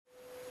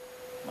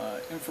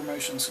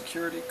information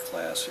security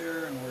class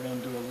here, and we're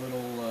going to do a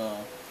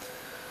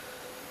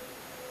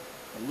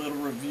little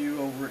review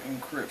over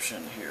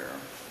encryption here.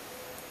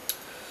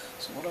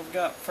 So what I've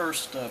got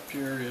first up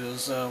here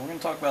is we're going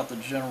to talk about the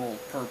general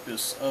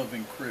purpose of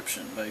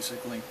encryption,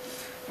 basically,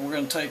 and we're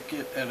going to take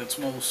it at its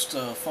most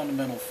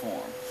fundamental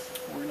form.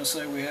 We're going to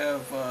say we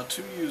have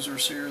two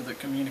users here that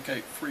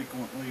communicate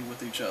frequently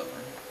with each other,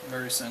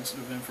 very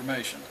sensitive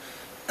information.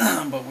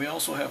 But we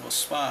also have a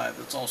spy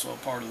that's also a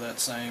part of that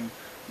same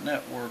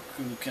network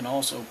who can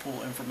also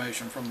pull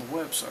information from the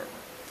web server.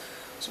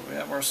 So we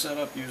have our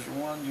setup, user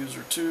 1,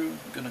 user 2,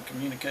 going to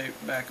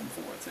communicate back and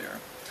forth here.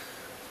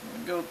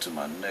 I'm going to go to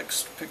my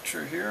next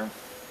picture here,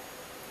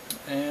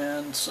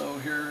 and so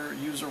here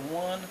user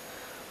 1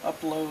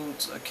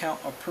 uploads account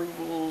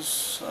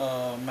approvals,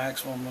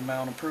 maximum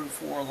amount approved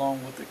for,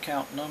 along with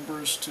account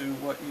numbers to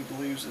what he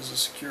believes is a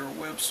secure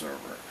web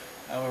server.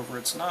 However,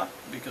 it's not,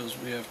 because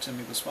we have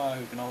Timmy the Spy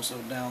who can also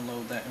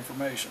download that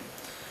information.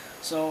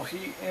 So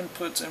he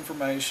inputs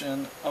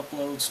information,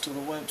 uploads to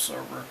the web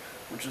server,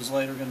 which is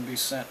later going to be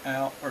sent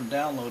out or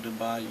downloaded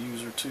by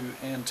user 2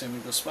 and Timmy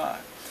the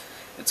Spy.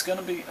 It's going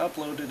to be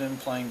uploaded in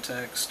plain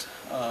text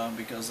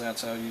because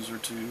that's how user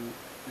 2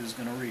 is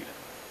going to read it.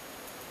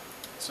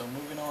 So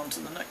moving on to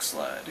the next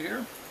slide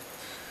here.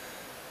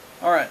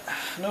 Alright,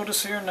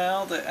 notice here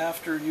now that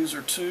after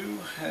user 2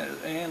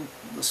 and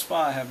the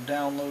spy have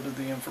downloaded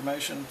the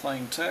information in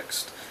plain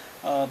text,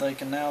 they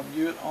can now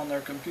view it on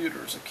their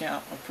computers.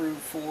 Account approved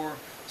for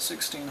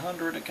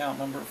 1600, account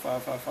number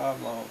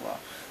 555, blah blah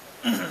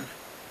blah.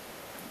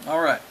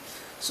 Alright,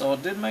 so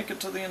it did make it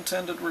to the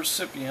intended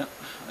recipient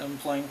in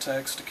plain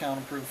text, account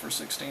approved for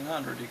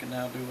 1600. He can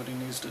now do what he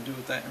needs to do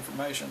with that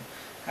information.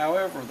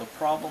 However, the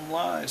problem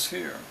lies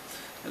here,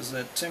 is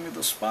that Timmy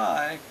the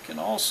Spy can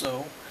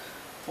also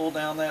pull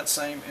down that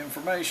same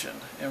information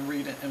and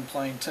read it in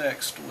plain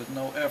text with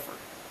no effort.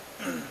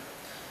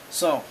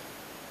 So,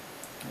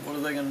 what are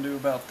they going to do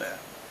about that?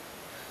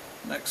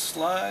 Next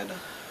slide.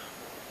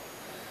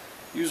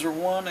 User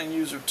 1 and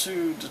user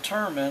 2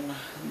 determine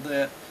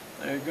that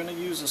they're going to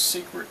use a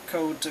secret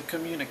code to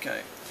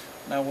communicate.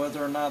 Now,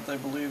 whether or not they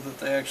believe that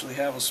they actually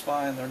have a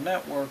spy in their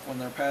network when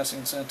they're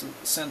passing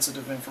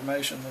sensitive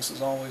information, this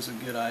is always a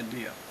good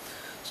idea.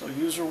 So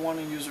user 1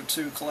 and user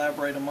 2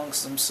 collaborate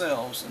amongst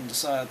themselves and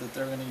decide that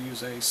they're going to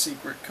use a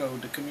secret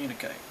code to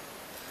communicate.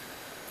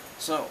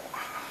 So,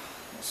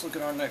 let's look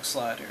at our next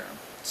slide here.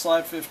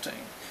 Slide 15.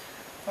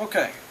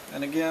 Okay,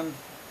 and again,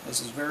 this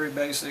is very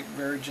basic,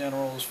 very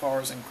general as far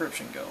as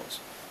encryption goes.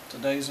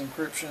 Today's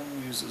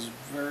encryption uses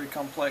very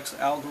complex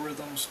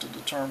algorithms to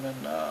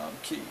determine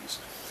keys.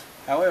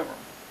 However,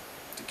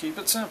 to keep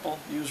it simple,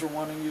 user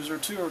 1 and user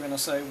 2 are going to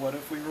say, what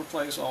if we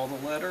replace all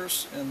the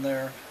letters in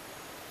their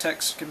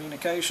text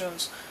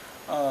communications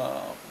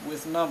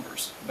with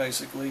numbers?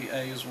 Basically,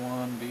 A is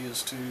 1, B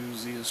is 2,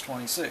 Z is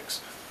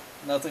 26.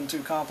 Nothing too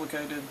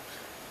complicated,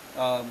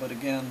 but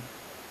again,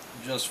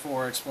 just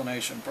for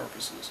explanation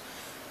purposes.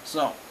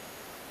 So,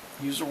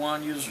 user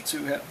 1, user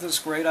 2 have this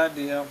great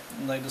idea,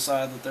 and they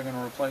decide that they're going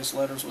to replace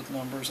letters with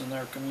numbers in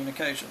their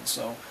communications.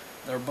 So,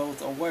 they're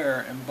both aware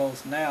and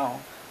both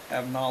now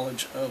have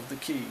knowledge of the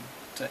key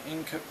to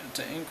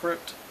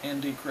encrypt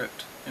and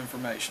decrypt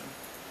information.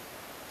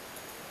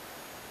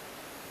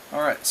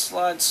 Alright,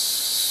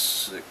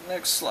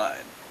 next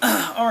slide.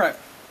 Alright,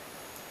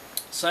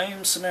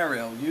 same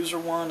scenario. User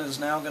 1 is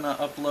now going to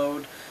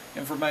upload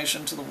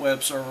information to the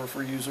web server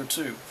for user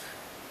 2.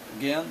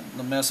 Again,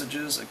 the message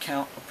is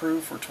account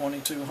approved for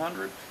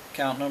 2200,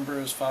 account number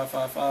is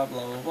 555,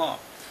 blah blah blah.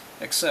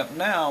 Except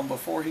now,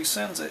 before he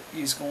sends it,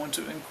 he's going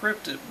to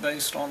encrypt it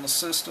based on the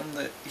system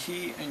that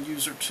he and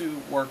user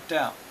 2 worked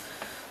out.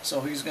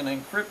 So he's going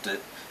to encrypt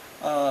it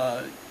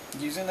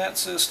using that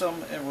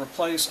system and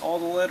replace all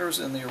the letters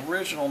in the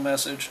original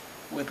message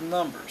with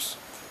numbers.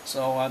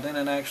 So I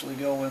didn't actually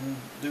go and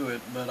do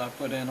it, but I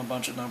put in a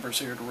bunch of numbers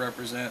here to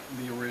represent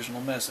the original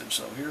message.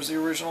 So here's the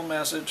original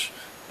message,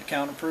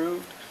 account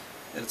approved,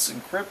 it's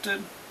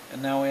encrypted,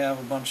 and now we have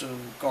a bunch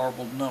of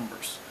garbled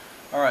numbers.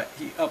 Alright,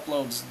 he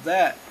uploads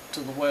that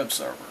to the web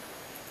server.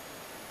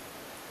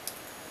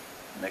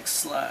 Next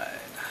slide.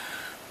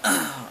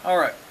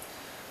 Alright,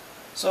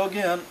 so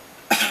again,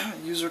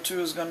 user 2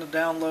 is going to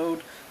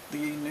download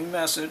the new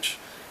message,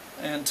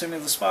 and Timmy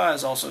the Spy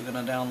is also going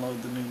to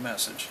download the new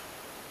message.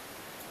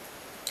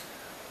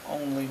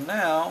 Only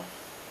now,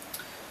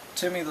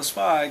 Timmy the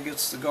Spy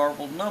gets the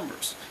garbled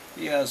numbers.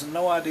 He has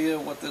no idea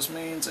what this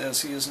means,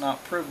 as he is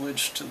not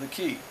privileged to the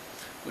key,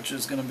 which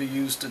is going to be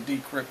used to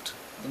decrypt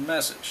the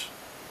message.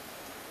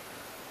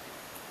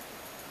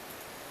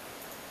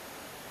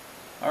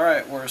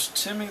 Alright, whereas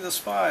Timmy the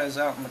Spy is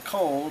out in the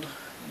cold,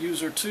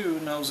 user 2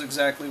 knows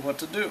exactly what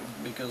to do,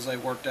 because they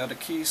worked out a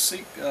key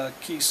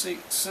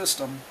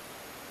system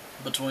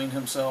between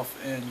himself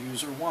and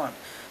user 1.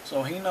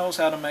 So he knows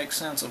how to make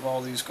sense of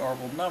all these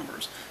garbled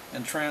numbers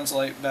and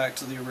translate back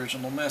to the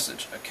original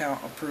message.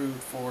 Account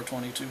approved for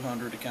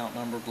 2200, account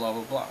number, blah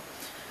blah blah.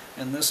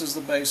 And this is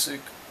the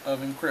basic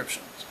of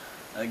encryption.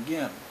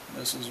 Again,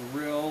 This is a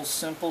real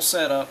simple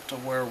setup to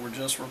where we're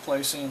just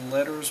replacing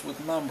letters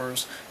with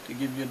numbers to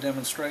give you a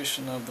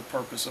demonstration of the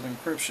purpose of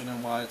encryption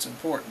and why it's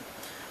important.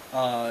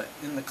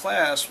 In the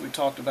class we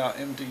talked about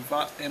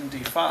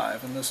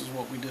MD5, and this is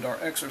what we did our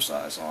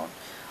exercise on.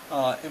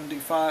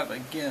 MD5,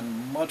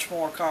 again, much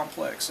more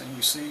complex, and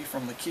you see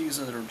from the keys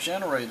that are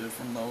generated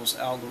from those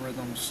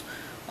algorithms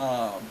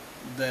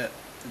that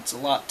it's a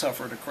lot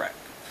tougher to crack.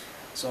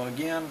 So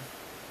again,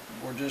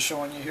 we're just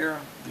showing you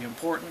here the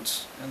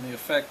importance and the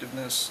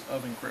effectiveness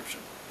of encryption.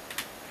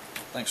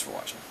 Thanks for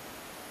watching.